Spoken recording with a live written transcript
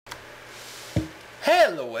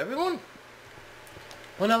Hello everyone!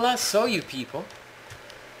 When I last saw you people,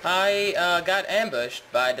 I got ambushed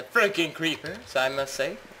by the freaking creepers, I must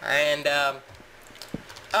say. And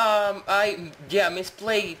I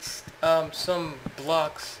misplaced some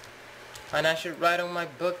blocks, and I should write on my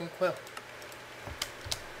book and quill.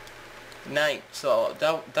 Night. So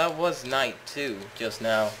that was night too just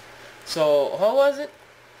now. So how was it?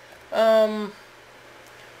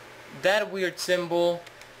 That weird symbol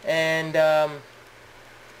and a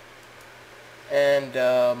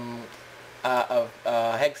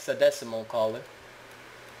hexadecimal color.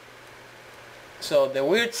 So the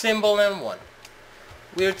weird symbol and 1.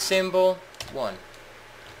 Weird symbol 1.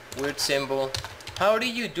 Weird symbol. How do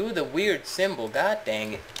you do the weird symbol? God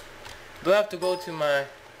dang it. Do I have to go to my...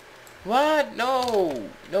 What? No.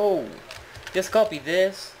 No. Just copy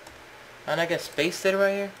this. And I guess paste it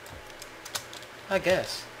right here. I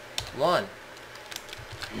guess. 1.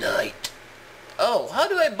 Night. Oh, how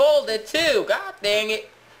do I bold it too? God dang it.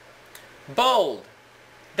 Bold.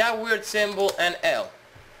 That weird symbol and L.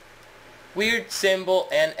 Weird symbol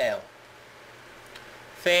and L.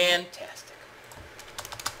 Fantastic.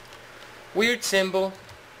 Weird symbol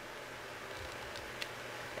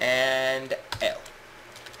and L.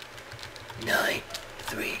 9,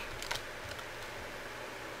 3.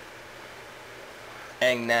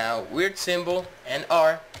 And now weird symbol and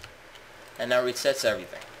R. And now resets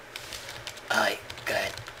everything. I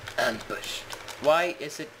got ambushed. Why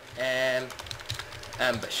is it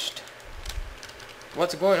ambushed?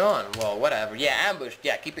 What's going on? Well, whatever. Yeah, ambushed.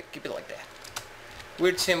 Yeah, keep it like that.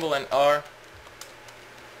 Weird symbol and R.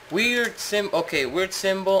 Weird symbol. Okay, weird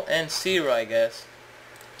symbol and 0, I guess.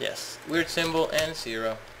 Yes, weird symbol and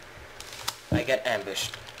 0. I got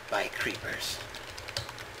ambushed by creepers.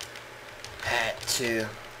 Had to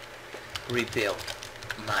rebuild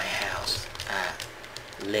my house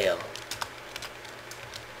a little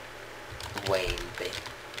Wayne bit.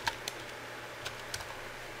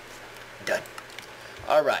 Done.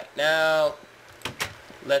 Alright, now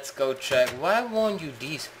let's go check. Why won't you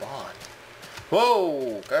despawn?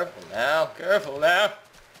 Whoa! Careful now, careful now.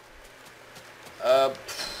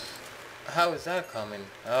 How is that coming?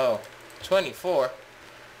 Oh, 24.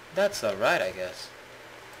 That's alright, I guess.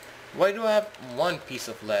 Why do I have 1 piece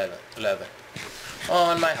of leather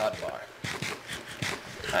on my hotbar?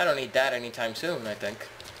 I don't need that anytime soon, I think.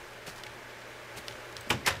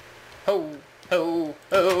 Ho, ho,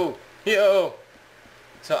 ho, yo!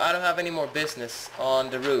 So I don't have any more business on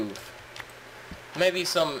the roof. Maybe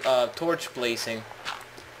some torch placing.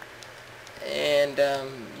 And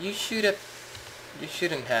you shouldn't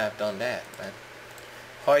have done that, man.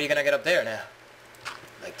 How are you gonna get up there now?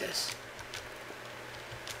 Like this.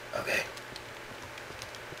 Okay.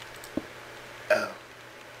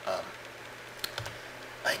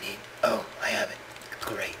 Oh. I have it.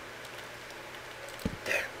 Great.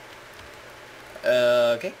 There.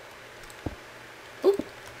 Okay. Boop,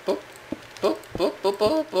 boop, boop, boop, boop,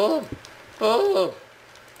 boop, boop, boop,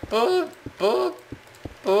 boop, boop,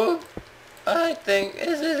 boop. I think,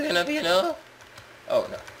 is this gonna be enough? Oh,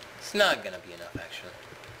 no. It's not gonna be enough, actually.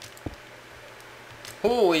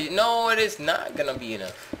 Oh, no, it is not gonna be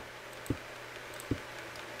enough.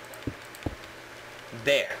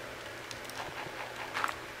 There.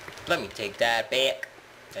 Let me take that back.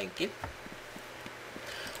 Thank you.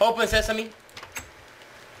 Open sesame.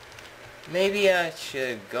 Maybe I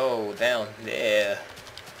should go down there.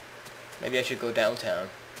 Maybe I should go downtown.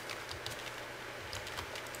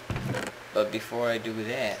 But before I do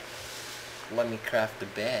that, let me craft a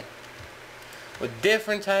bed. With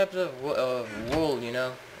different types of wool, you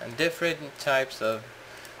know. And different types of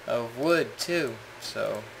wood too.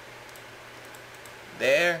 So,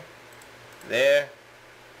 there. There.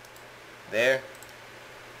 There.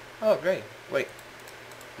 Oh, great. Wait.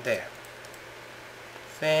 There.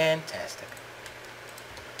 Fantastic.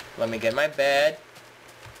 Let me get my bed.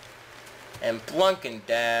 And plunk it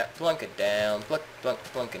down, plunk it down, plunk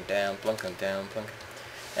it down, plunk it down, plunk it.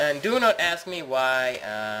 And do not ask me why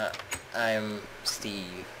I'm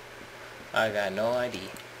Steve. I got no ID.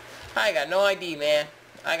 I got no ID, man.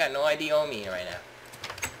 I got no ID on me right now.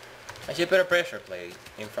 I should put a pressure plate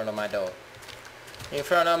in front of my door. In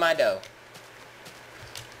front of my door.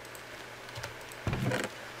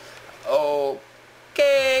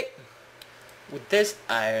 Okay. With this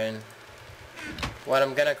iron, what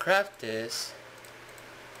I'm gonna craft is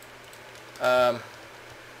let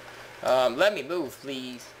me move,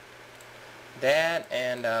 please. That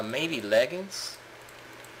and maybe leggings.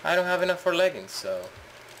 I don't have enough for leggings, so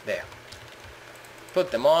there.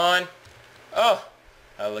 Put them on. Oh,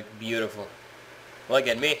 I look beautiful. Look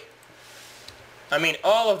at me. I mean,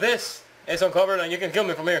 all of this It's uncovered and you can kill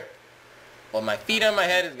me from here. But my feet on my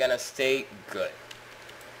head is gonna stay good.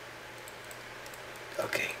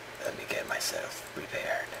 Okay, let me get myself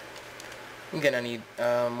prepared. I'm gonna need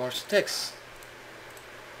more sticks.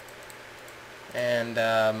 And,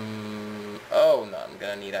 oh no, I'm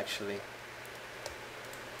gonna need actually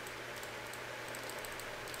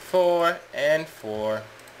 4 and 4.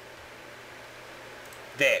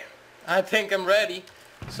 There. I think I'm ready.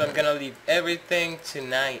 So I'm gonna leave everything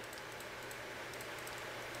tonight.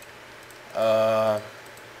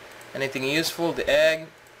 Anything useful? The egg.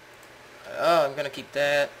 Oh, I'm gonna keep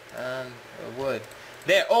that. Wood.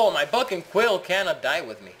 There. Oh, my buck and quill cannot die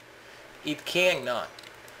with me. It cannot.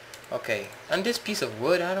 Okay. And this piece of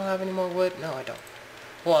wood, I don't have any more wood. No, I don't.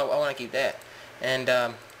 Well, I want to keep that. And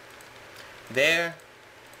there.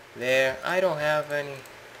 I don't have any.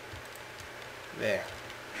 There.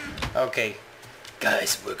 Okay.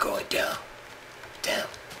 Guys, we're going down. Down.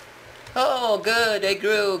 Oh, good. They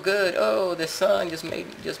grew. Good. Oh, the sun just made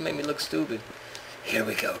me look stupid. Here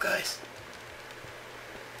we go, guys.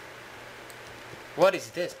 What is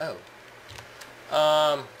this? Oh.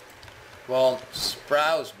 Well,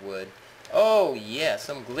 Sprouse wood. Oh, yeah,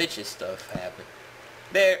 some glitchy stuff happened.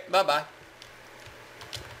 There. Bye-bye.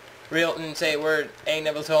 Real and say a word. Ain't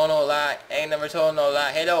never told no lie. Ain't never told no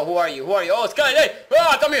lie. Hello, who are you? Who are you? Oh, it's Sky. Hey!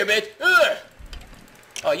 Ah, come here, bitch. Ugh.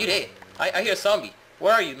 Oh, you dead. I hear zombie.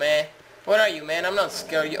 Where are you, man? Where are you, man? I'm not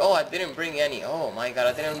scared. Oh, I didn't bring any. Oh, my God.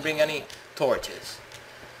 I didn't bring any torches.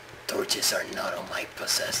 Torches are not on my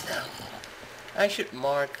possess now. I should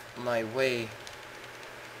mark my way.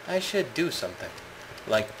 I should do something.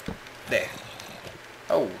 Like, there.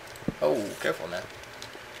 Oh. Oh, careful now.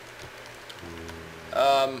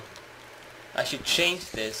 I should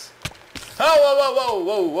change this. Oh, whoa, whoa,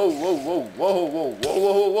 whoa, whoa, whoa, whoa, whoa, whoa,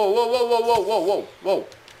 whoa, whoa, whoa, whoa, whoa, whoa, whoa, whoa, whoa, whoa,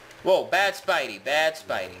 whoa, bad Spidey, bad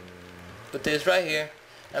Spidey. Put this right here,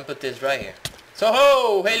 and put this right here. So,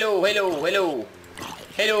 ho, hello, hello, hello.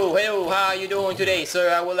 Hello, hello, how are you doing today, sir?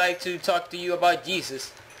 I would like to talk to you about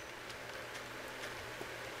Jesus.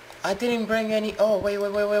 I didn't bring any. Oh, wait.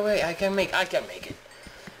 I can make it. I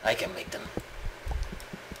can make them.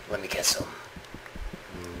 Let me get some.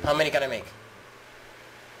 How many can I make?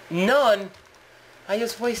 None. I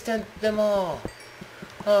just wasted them all.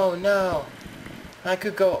 Oh no. I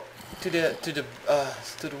could go to the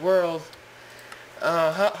world.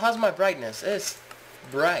 How's my brightness? It's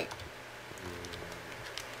bright.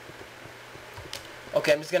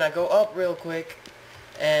 Okay, I'm just gonna go up real quick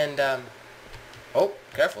and oh,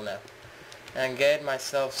 careful now. And get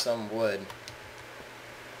myself some wood.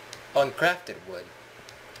 Uncrafted wood.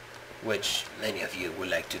 Which many of you would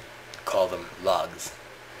like to call them logs.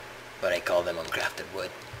 But I call them uncrafted wood.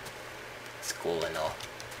 It's cool and all.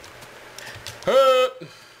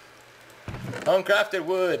 Uncrafted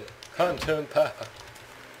wood. Content Papa.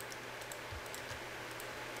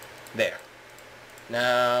 There.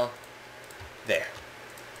 Now. There.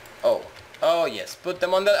 Oh. Oh yes. Put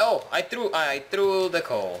them on the... Oh! I threw the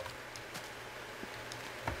coal.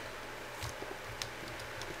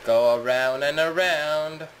 Go around and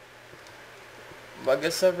around. What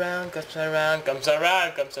goes around, comes around, comes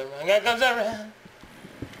around, comes around, comes around.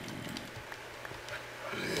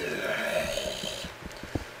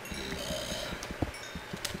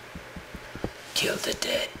 Kill the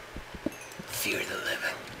dead. Fear the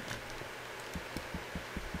living.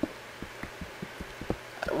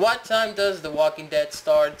 At what time does The Walking Dead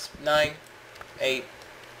start? 9, 8.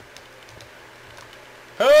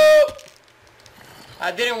 Oh!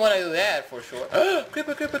 I didn't want to do that for sure.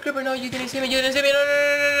 Creeper, no, you didn't see me, no,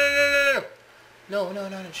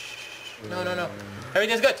 no.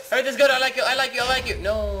 Everything's good, I like you.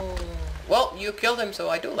 No. Well, you killed him, so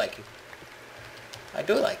I do like you.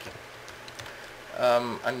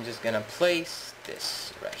 I'm just gonna place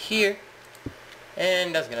this right here.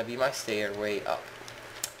 And that's gonna be my stairway up.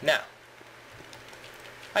 Now,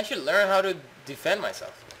 I should learn how to defend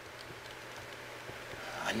myself.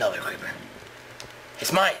 Another creeper.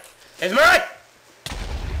 It's mine! It's mine!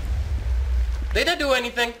 Did that do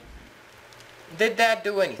anything? Did that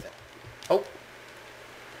do anything? Oh.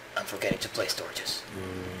 I'm forgetting to place torches.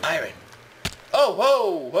 Iron. Oh,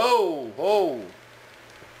 whoa.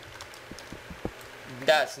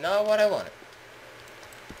 That's not what I wanted.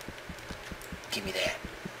 Give me that.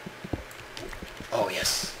 Oh,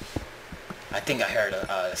 yes. I think I heard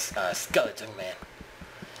a skeleton man.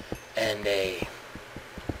 And a...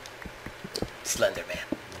 Slender Man,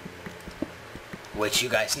 which you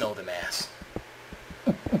guys know them as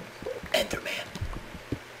Enderman.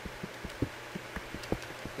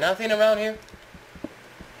 Nothing around here?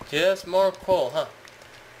 Just more coal, huh?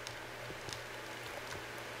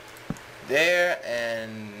 there,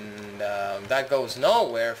 and that goes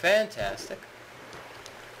nowhere. Fantastic.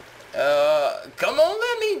 Come on,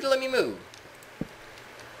 let me move.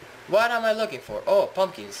 What am I looking for? Oh,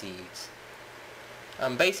 pumpkin seeds.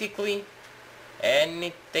 Basically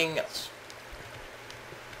anything else.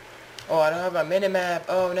 Oh, I don't have my mini-map.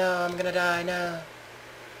 Oh no, I'm gonna die now.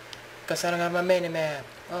 Because I don't have my mini-map.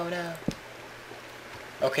 Oh no.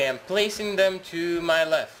 Okay, I'm placing them to my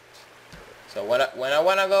left. So when I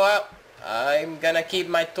want to go out, I'm gonna keep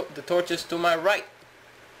the torches to my right.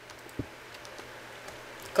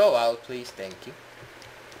 Go out, please. Thank you.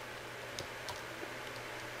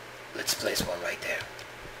 Let's place one right there.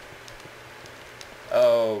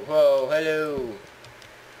 Oh, whoa, hello.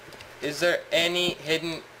 Is there any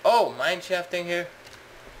hidden... Oh, mine shafting here.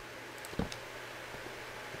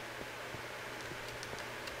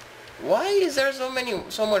 Why is there so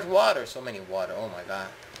much water? So many water. Oh my god.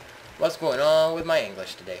 What's going on with my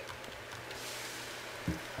English today?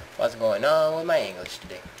 What's going on with my English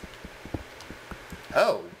today?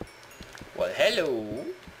 Oh. Well, hello.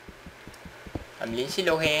 I'm Lindsay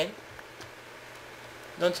Lohan.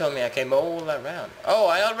 Don't tell me I came all around. Oh,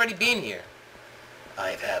 I already been here.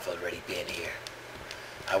 I have already been here.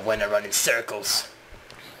 I went around in circles.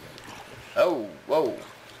 Oh, whoa.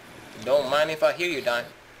 Don't mind if I hear you, Don.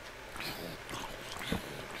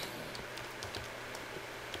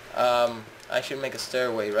 I should make a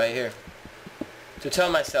stairway right here. To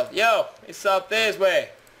tell myself, yo, it's up this way.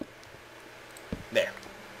 There.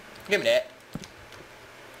 Give me that.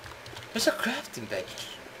 There's a crafting bench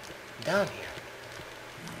down here.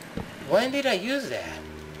 When did I use that?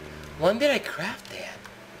 When did I craft that?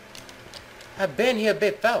 I've been here a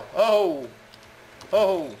bit, fell. Oh.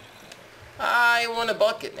 Oh. I want a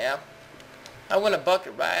bucket now. I want a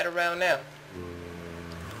bucket right around now.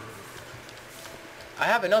 I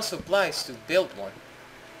have enough supplies to build one.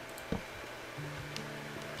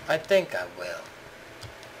 I think I will.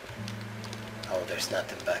 Oh, there's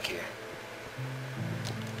nothing back here.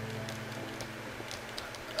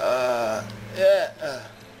 Yeah.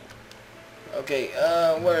 Okay,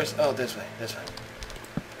 where's... Oh, this way, this way.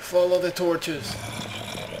 Follow the torches.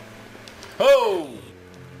 Oh!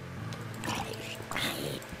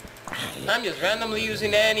 I'm just randomly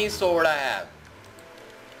using any sword I have.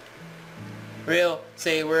 Real,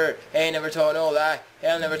 say word, ain't never told no lie.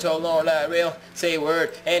 Hell never told no lie. Real, say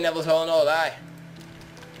word, ain't never told no lie.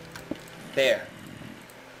 There.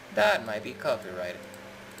 That might be copyrighted.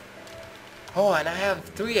 Oh, and I have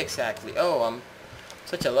 3 exactly. Oh, I'm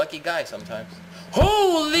such a lucky guy sometimes.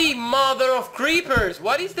 Holy mother of creepers!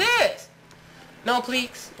 What is this? No,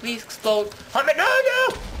 please explode. How many?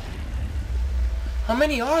 No! How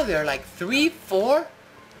many are there? Like 3, 4?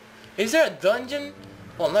 Is there a dungeon?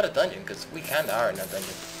 Well, not a dungeon, because we kinda are in a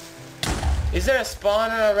dungeon. Is there a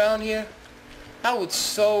spawner around here? I would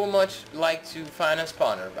so much like to find a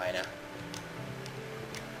spawner by now.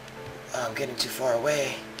 I'm getting too far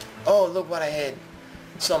away. Oh, look what I hit.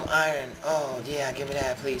 Some iron. Oh, yeah, give me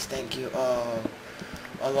that, please. Thank you. Oh,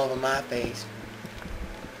 all over my face.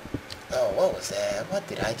 Oh, what was that? What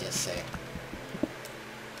did I just say?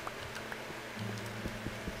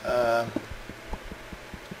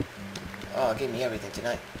 Oh, give me everything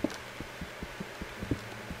tonight.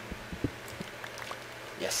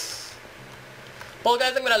 Yes. Well,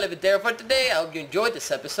 guys, I'm gonna leave it there for today. I hope you enjoyed this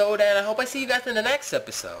episode, and I hope I see you guys in the next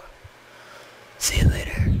episode. See you later.